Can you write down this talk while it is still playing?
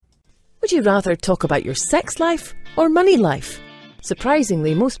Would you rather talk about your sex life or money life?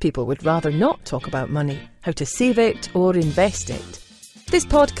 Surprisingly, most people would rather not talk about money, how to save it or invest it. This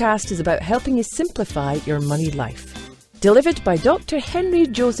podcast is about helping you simplify your money life. Delivered by Dr. Henry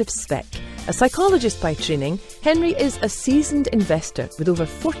Joseph Speck. A psychologist by training, Henry is a seasoned investor with over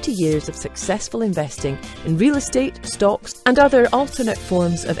 40 years of successful investing in real estate, stocks and other alternate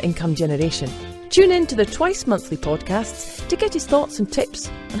forms of income generation. Tune in to the twice-monthly podcasts to get his thoughts and tips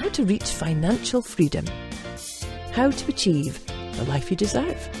on how to reach financial freedom. How to achieve the life you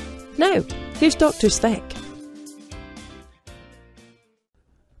deserve. Now, here's Dr. Speck.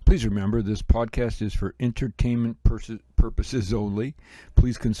 Please remember, this podcast is for entertainment purposes only.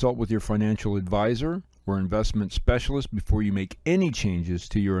 Please consult with your financial advisor or investment specialist before you make any changes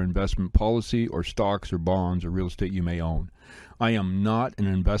to your investment policy or stocks or bonds or real estate you may own. I am not an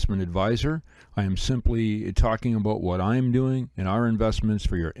investment advisor. I am simply talking about what I am doing in our investments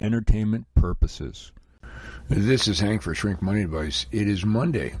for your entertainment purposes. This is Hank for Shrink Money Advice. It is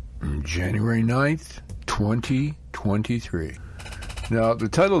Monday, January 9th, 2023. Now, the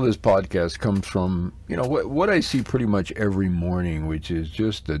title of this podcast comes from, what I see pretty much every morning, which is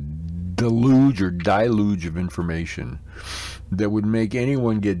just a deluge of information that would make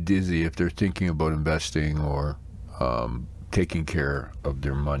anyone get dizzy if they're thinking about investing or taking care of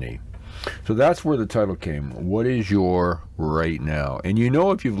their money. So that's where the title came. What is your right now? And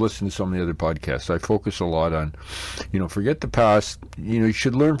if you've listened to some of the other podcasts, I focus a lot on, forget the past. You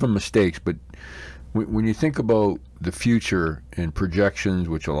should learn from mistakes, but when you think about the future and projections,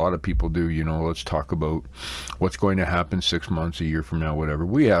 which a lot of people do, let's talk about what's going to happen 6 months, a year from now, whatever.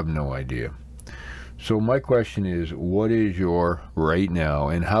 We have no idea. So my question is, what is your right now,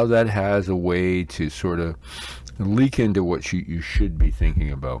 and how that has a way to sort of leak into what you should be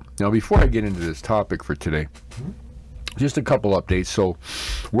thinking about. Now, before I get into this topic for today, just a couple updates. So,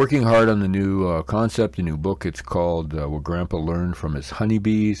 working hard on the new concept, a new book. It's called What Grandpa Learned from His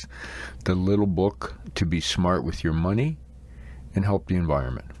Honeybees, the little book to be smart with your money and help the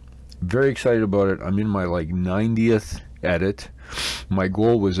environment. Very excited about it. I'm in my 90th edit. My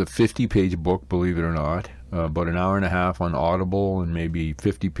goal was a 50-page book, believe it or not. About an hour and a half on Audible and maybe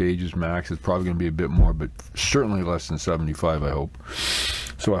 50 pages max. It's probably going to be a bit more, but certainly less than 75, I hope.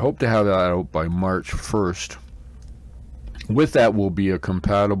 So I hope to have that out by March 1st. With that will be a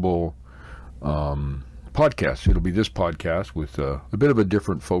compatible podcast. It'll be this podcast with a bit of a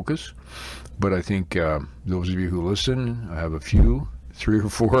different focus. But I think those of you who listen, I have 3 or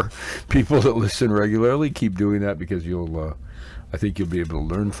 4 people that listen regularly. Keep doing that because I think you'll be able to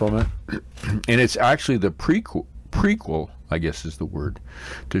learn from it. And it's actually the prequel, I guess is the word,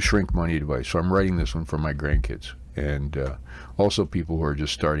 to Shrink Money Advice. So I'm writing this one for my grandkids and also people who are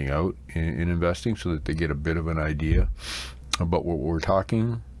just starting out in investing so that they get a bit of an idea about what we're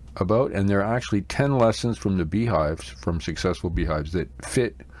talking about. And there are actually 10 lessons from the beehives, from successful beehives, that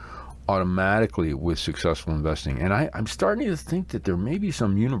fit automatically with successful investing. And I'm starting to think that there may be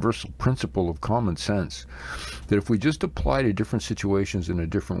some universal principle of common sense that if we just apply to different situations in a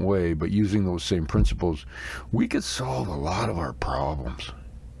different way, but using those same principles, we could solve a lot of our problems,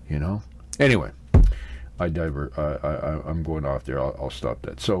 Anyway, I divert. I'm going off there. I'll stop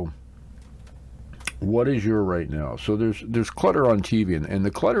that. So what is your right now? So there's clutter on TV, and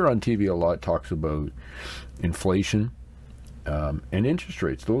the clutter on TV a lot talks about inflation, and interest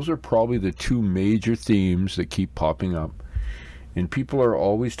rates. Those are probably the 2 major themes that keep popping up. And people are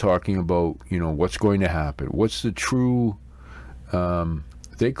always talking about, what's going to happen. What's the true,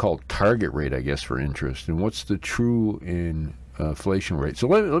 they call target rate, I guess, for interest. And what's the true inflation rate. So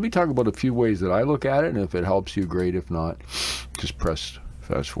let me talk about a few ways that I look at it. And if it helps you, great. If not, just press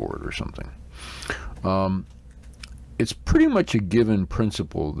fast forward or something. It's pretty much a given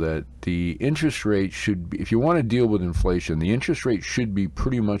principle that the interest rate should be, if you want to deal with inflation, the interest rate should be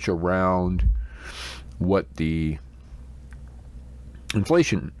pretty much around what the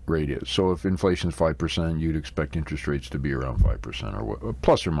inflation rate is. So if inflation is 5%, you'd expect interest rates to be around 5% or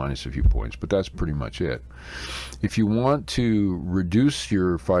plus or minus a few points, but that's pretty much it. If you want to reduce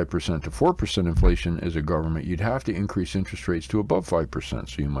your 5% to 4% inflation as a government, you'd have to increase interest rates to above 5%.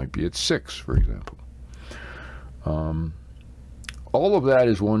 So you might be at 6, for example. All of that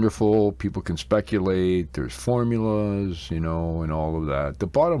is wonderful. People can speculate. There's formulas, and all of that. The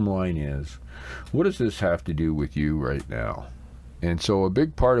bottom line is, what does this have to do with you right now? And so a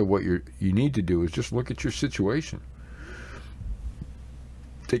big part of what you need to do is just look at your situation.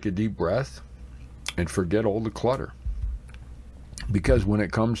 Take a deep breath and forget all the clutter. Because when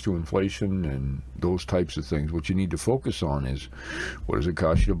it comes to inflation and those types of things, what you need to focus on is, what does it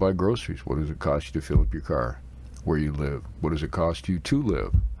cost you to buy groceries? What does it cost you to fill up your car? where you live. What does it cost you to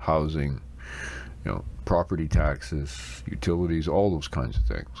live? Housing, property taxes, utilities, all those kinds of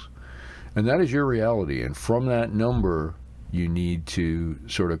things. And that is your reality. And from that number, you need to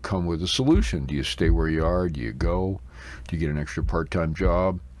sort of come with a solution. Do you stay where you are? Do you go? Do you get an extra part-time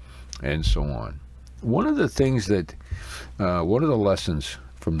job? And so on. One of the things that, one of the lessons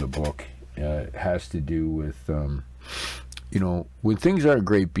from the book has to do with, when things aren't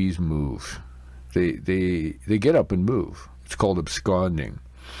great, bees move. They get up and move. It's called absconding.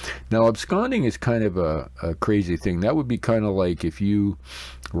 Now, absconding is kind of a crazy thing. That would be kind of like if you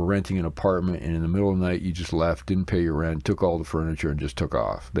were renting an apartment and in the middle of the night you just left, didn't pay your rent, took all the furniture and just took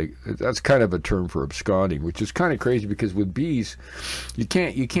off. That's kind of a term for absconding, which is kind of crazy because with bees, you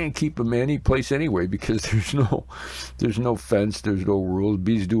can't keep them any place anyway because there's no fence, there's no rules.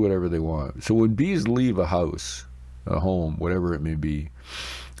 Bees do whatever they want. So when bees leave a house, a home, whatever it may be,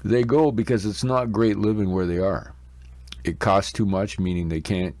 they go because it's not great living where they are. It costs too much, meaning they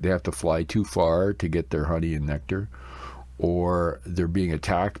have to fly too far to get their honey and nectar, or they're being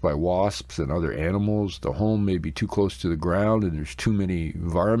attacked by wasps and other animals. The home may be too close to the ground and there's too many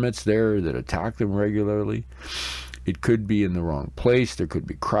varmints there that attack them regularly. It could be in the wrong place. There could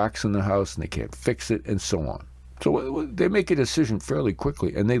be cracks in the house and they can't fix it, and so on. So they make a decision fairly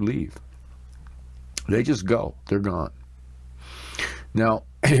quickly and they leave. They just go. They're gone. Now,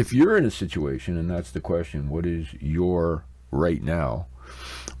 if you're in a situation, and that's the question, what is your right now,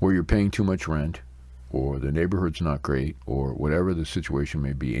 where you're paying too much rent, or the neighborhood's not great, or whatever the situation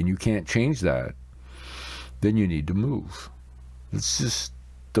may be, and you can't change that, then you need to move. It's just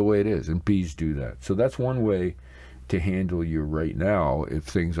the way it is, and bees do that. So that's one way to handle your right now if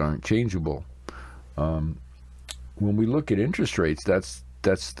things aren't changeable. When we look at interest rates, that's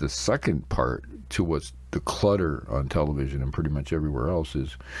the second part to what's the clutter on television and pretty much everywhere else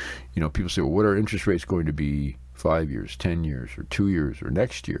is, people say, well, what are interest rates going to be 5 years, 10 years, or 2 years, or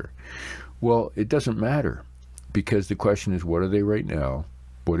next year? Well, it doesn't matter, because the question is, what are they right now?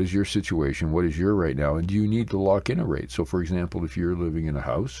 What is your situation? What is your right now? And do you need to lock in a rate? So, for example, if you're living in a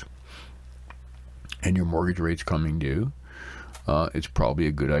house and your mortgage rate's coming due, it's probably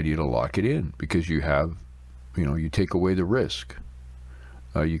a good idea to lock it in, because you have, you take away the risk.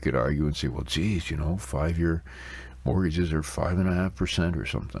 You could argue and say, well, geez, 5-year mortgages are 5.5% or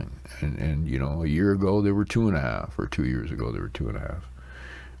something. And a year ago they were 2.5%, or 2 years ago they were 2.5%.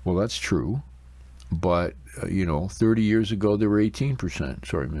 Well, that's true. But, 30 years ago they were 18%.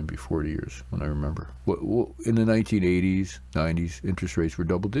 Sorry, maybe 40 years when I remember. Well, in the 1980s, 90s, interest rates were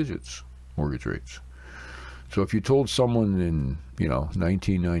double digits, mortgage rates. So if you told someone in,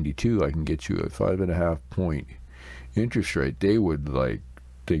 1992, I can get you a 5.5 point interest rate, they would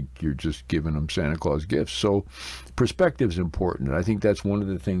think you're just giving them Santa Claus gifts. So perspective is important, and I think that's one of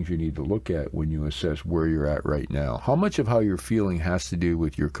the things you need to look at when you assess where you're at right now. How much of how you're feeling has to do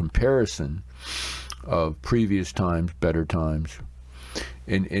with your comparison of previous times, better times,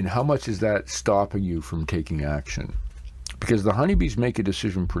 and how much is that stopping you from taking action? Because the honeybees make a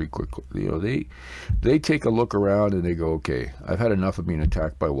decision pretty quickly. They take a look around and they go, okay, I've had enough of being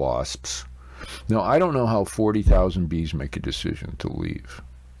attacked by wasps. Now, I don't know how 40,000 bees make a decision to leave.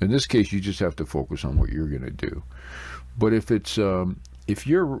 In this case, you just have to focus on what you're going to do. But if it's if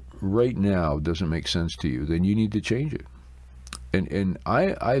your right now doesn't make sense to you, then you need to change it. And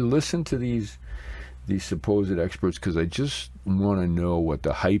I listen to these supposed experts because I just want to know what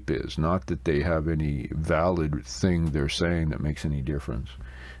the hype is, not that they have any valid thing they're saying that makes any difference.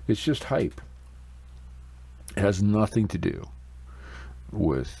 It's just hype. It has nothing to do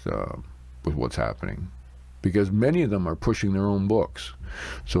with what's happening, because many of them are pushing their own books.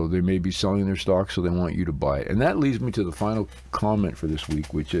 So they may be selling their stock, so they want you to buy it. And that leads me to the final comment for this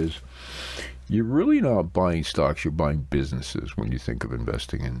week, which is you're really not buying stocks, you're buying businesses when you think of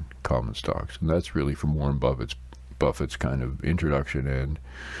investing in common stocks. And that's really from Warren Buffett's kind of introduction, and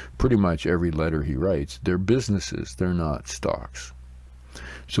pretty much every letter he writes. They're businesses, they're not stocks.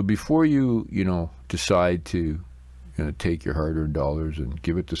 So before you decide to take your hard-earned dollars and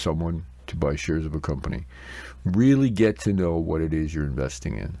give it to someone to buy shares of a company, really get to know what it is you're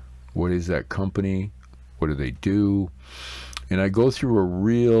investing in. What is that company? What do they do? And I go through a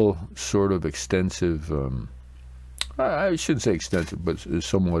real sort of extensive, I shouldn't say extensive, but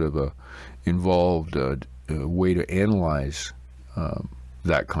somewhat of a involved way to analyze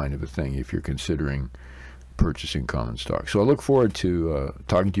that kind of a thing if you're considering purchasing common stock. So I look forward to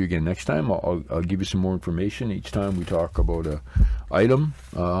talking to you again next time. I'll give you some more information each time we talk about a item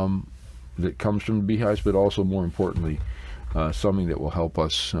that comes from the beehives, but also more importantly, something that will help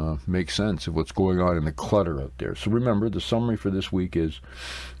us make sense of what's going on in the clutter out there. So remember, the summary for this week is,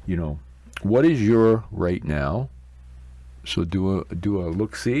 What is your right now? So do a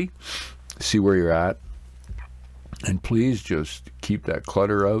look-see, see where you're at, and please just keep that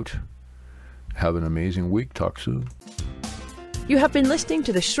clutter out. Have an amazing week. Talk soon. You have been listening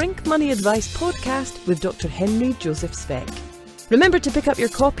to the Shrink Money Advice podcast with Dr. Henry Joseph Speck. Remember to pick up your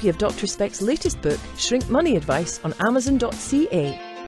copy of Dr. Speck's latest book, Shrink Money Advice, on Amazon.ca.